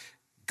before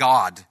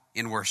God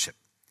in worship.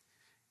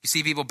 You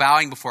see people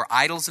bowing before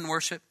idols in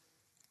worship.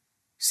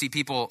 You see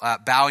people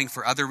bowing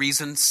for other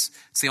reasons.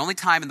 It's the only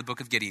time in the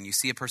book of Gideon you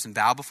see a person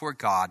bow before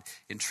God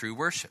in true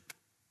worship.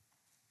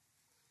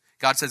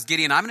 God says,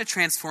 Gideon, I'm going to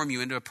transform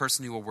you into a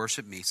person who will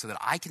worship me so that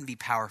I can be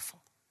powerful.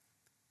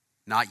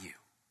 not you.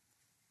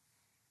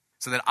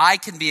 So that I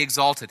can be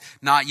exalted,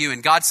 not you.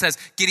 And God says,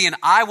 Gideon,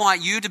 I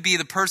want you to be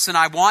the person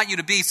I want you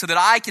to be so that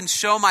I can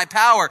show my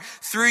power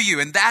through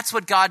you. And that's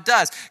what God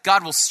does.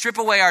 God will strip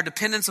away our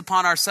dependence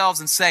upon ourselves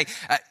and say,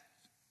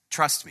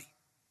 trust me.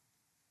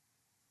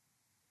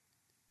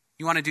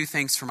 You want to do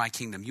things for my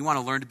kingdom. You want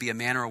to learn to be a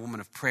man or a woman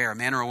of prayer, a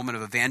man or a woman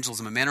of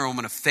evangelism, a man or a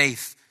woman of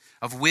faith,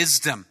 of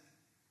wisdom.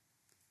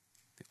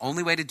 The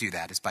only way to do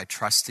that is by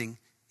trusting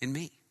in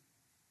me.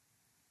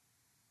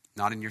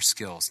 Not in your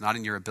skills, not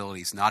in your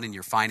abilities, not in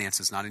your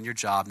finances, not in your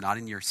job, not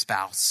in your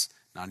spouse,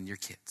 not in your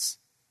kids.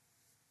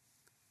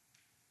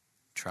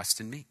 Trust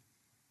in me.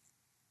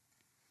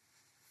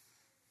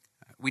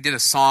 We did a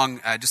song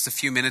just a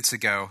few minutes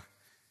ago,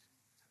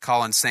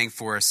 Colin sang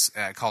for us,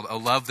 called "O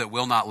Love That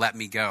Will Not Let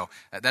Me Go."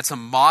 That's a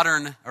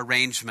modern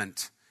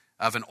arrangement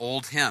of an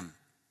old hymn.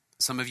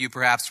 Some of you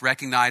perhaps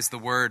recognize the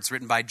words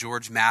written by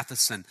George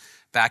Matheson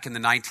back in the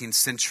 19th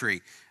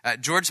century.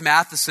 George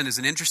Matheson is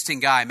an interesting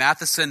guy.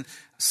 Matheson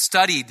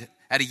studied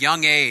at a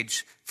young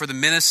age for the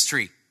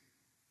ministry.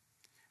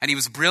 And he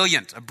was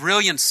brilliant, a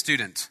brilliant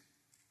student.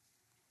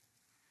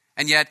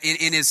 And yet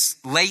in his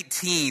late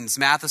teens,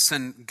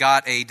 Matheson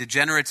got a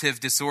degenerative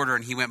disorder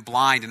and he went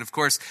blind. And of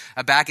course,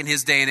 back in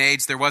his day and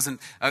age, there weren't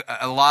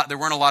a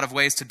lot of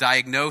ways to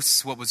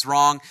diagnose what was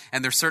wrong,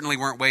 and there certainly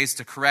weren't ways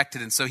to correct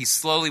it. And so he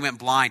slowly went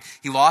blind.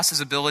 He lost his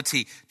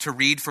ability to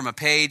read from a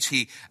page.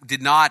 He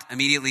did not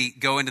immediately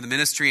go into the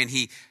ministry, and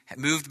he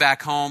moved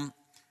back home.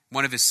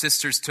 One of his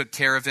sisters took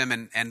care of him,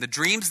 and the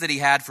dreams that he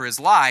had for his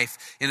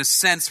life, in a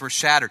sense, were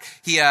shattered.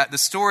 The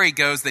story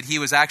goes that he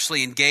was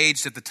actually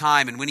engaged at the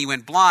time, and when he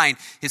went blind,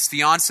 his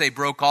fiancée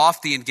broke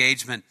off the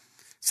engagement,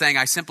 saying,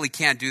 I simply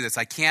can't do this.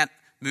 I can't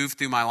move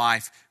through my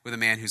life with a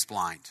man who's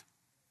blind.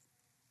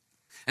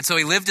 And so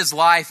he lived his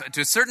life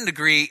to a certain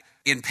degree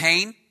in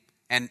pain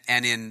and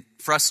in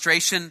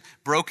frustration,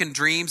 broken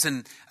dreams,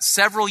 and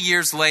several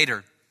years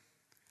later,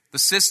 the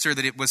sister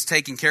that was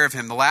taking care of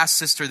him, the last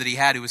sister that he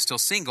had who was still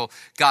single,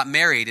 got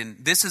married. And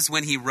this is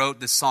when he wrote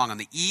this song on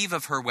the eve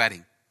of her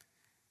wedding.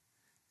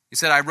 He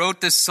said, I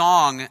wrote this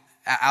song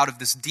out of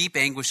this deep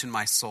anguish in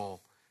my soul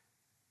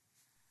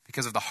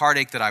because of the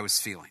heartache that I was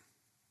feeling.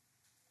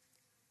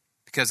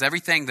 Because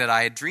everything that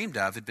I had dreamed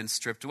of had been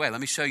stripped away.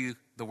 Let me show you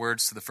the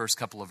words to the first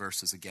couple of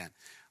verses again.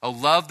 O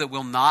love that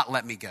will not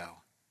let me go.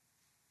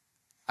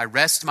 I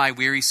rest my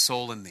weary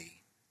soul in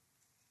thee.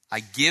 I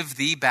give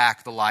thee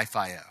back the life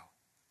I owe,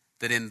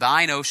 that in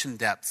thine ocean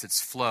depths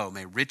its flow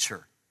may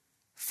richer,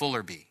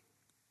 fuller be.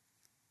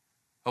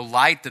 O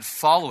light that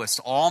followest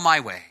all my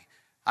way,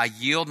 I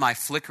yield my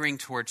flickering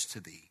torch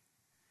to thee.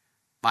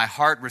 My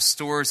heart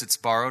restores its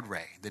borrowed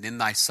ray, that in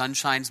thy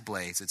sunshine's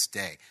blaze its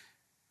day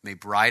may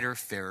brighter,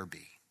 fairer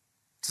be.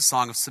 It's a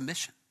song of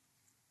submission.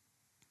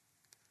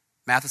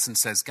 Matheson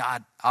says,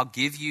 God, I'll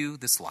give you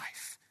this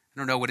life. I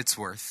don't know what it's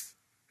worth.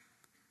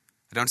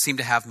 I don't seem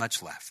to have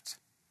much left.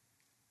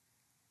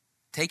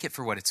 Take it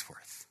for what it's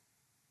worth.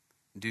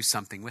 Do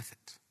something with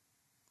it.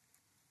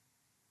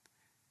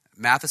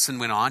 Matheson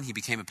went on. He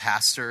became a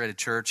pastor at a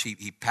church. He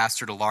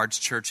pastored a large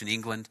church in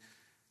England.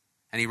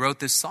 And he wrote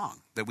this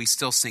song that we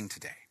still sing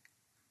today.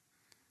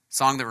 A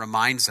song that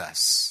reminds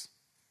us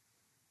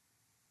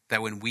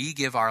that when we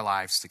give our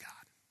lives to God,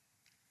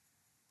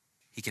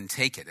 he can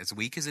take it, as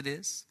weak as it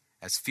is,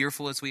 as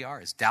fearful as we are,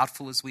 as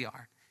doubtful as we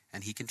are,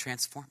 and he can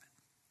transform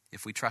it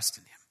if we trust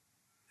in him.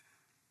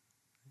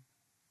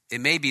 It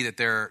may be that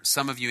there are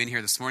some of you in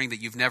here this morning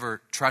that you've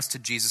never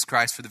trusted Jesus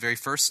Christ for the very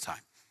first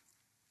time.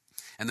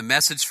 And the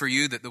message for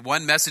you, that the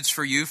one message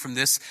for you from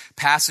this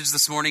passage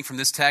this morning, from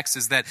this text,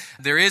 is that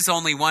there is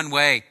only one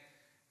way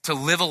to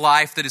live a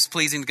life that is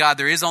pleasing to God.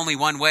 There is only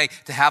one way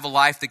to have a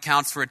life that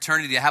counts for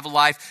eternity, to have a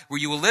life where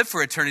you will live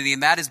for eternity,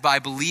 and that is by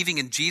believing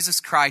in Jesus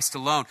Christ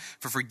alone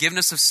for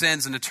forgiveness of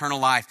sins and eternal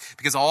life.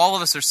 Because all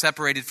of us are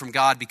separated from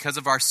God because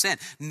of our sin.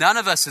 None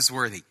of us is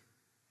worthy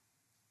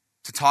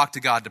to talk to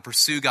God, to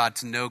pursue God,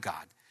 to know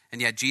God.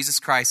 And yet Jesus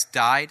Christ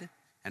died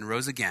and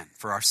rose again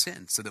for our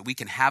sins so that we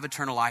can have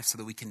eternal life, so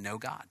that we can know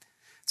God.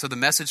 So the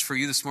message for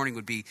you this morning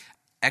would be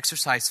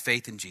exercise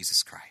faith in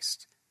Jesus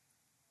Christ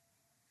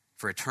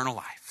for eternal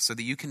life so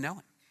that you can know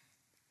him.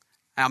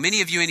 Now,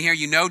 many of you in here,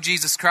 you know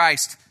Jesus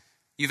Christ.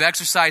 You've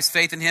exercised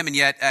faith in him, and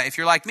yet if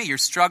you're like me, you're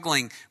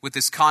struggling with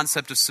this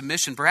concept of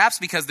submission, perhaps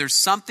because there's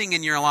something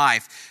in your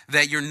life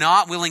that you're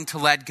not willing to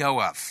let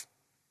go of.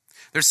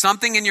 There's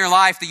something in your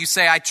life that you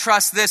say, I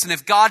trust this, and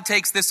if God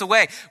takes this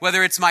away,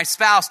 whether it's my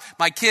spouse,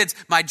 my kids,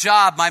 my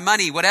job, my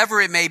money, whatever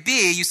it may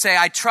be, you say,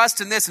 I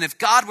trust in this, and if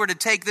God were to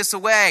take this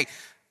away,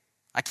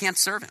 I can't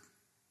serve him.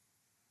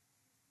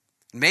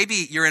 Maybe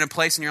you're in a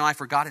place in your life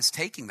where God is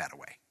taking that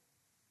away.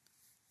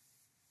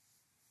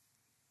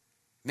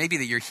 Maybe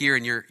that you're here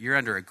and you're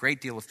under a great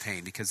deal of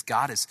pain because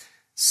God is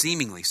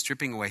seemingly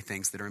stripping away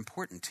things that are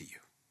important to you,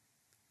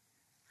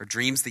 or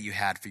dreams that you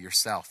had for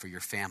yourself or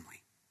your family.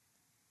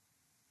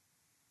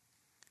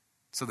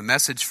 So the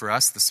message for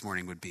us this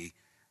morning would be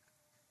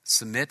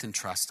submit and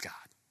trust God,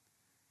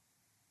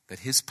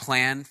 that his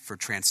plan for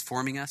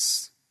transforming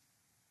us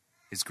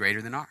is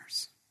greater than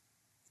ours.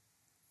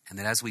 And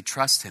that as we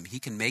trust him, he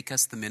can make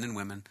us the men and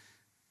women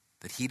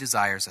that he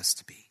desires us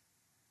to be.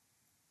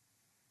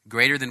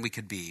 Greater than we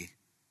could be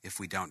if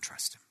we don't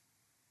trust him.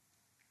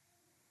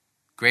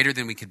 Greater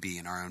than we could be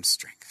in our own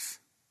strength.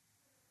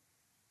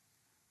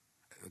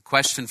 The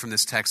question from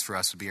this text for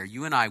us would be, are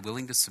you and I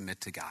willing to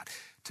submit to God,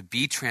 to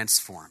be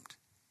transformed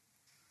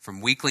from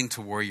weakling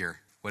to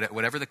warrior,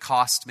 whatever the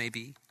cost may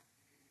be,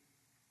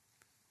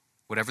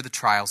 whatever the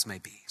trials may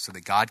be, so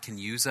that God can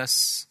use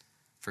us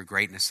for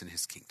greatness in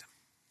his kingdom?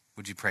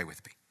 Would you pray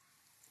with me?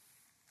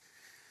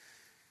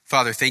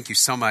 Father, thank you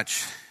so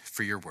much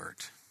for your word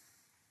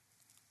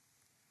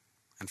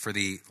and for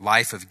the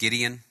life of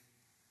Gideon.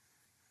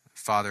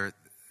 Father,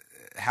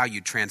 how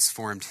you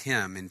transformed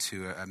him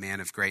into a man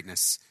of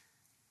greatness.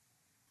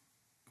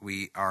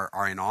 We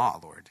are in awe,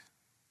 Lord.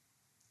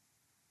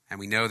 And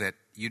we know that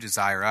you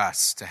desire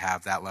us to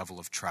have that level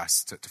of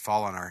trust, to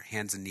fall on our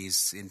hands and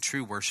knees in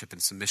true worship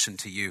and submission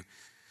to you.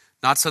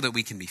 Not so that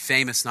we can be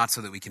famous, not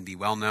so that we can be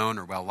well-known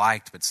or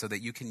well-liked, but so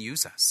that you can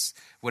use us,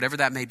 whatever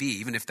that may be,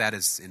 even if that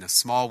is in a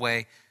small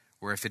way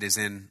or if it is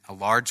in a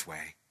large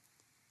way.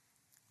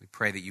 We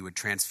pray that you would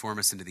transform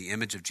us into the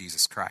image of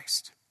Jesus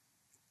Christ.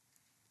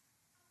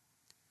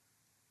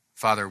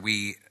 Father,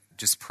 we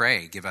just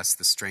pray, give us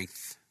the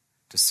strength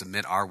to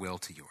submit our will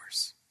to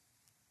yours.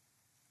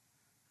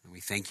 And we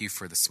thank you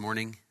for this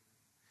morning,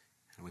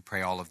 and we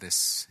pray all of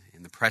this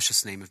in the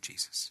precious name of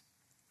Jesus.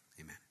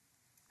 Amen.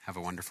 Have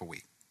a wonderful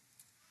week.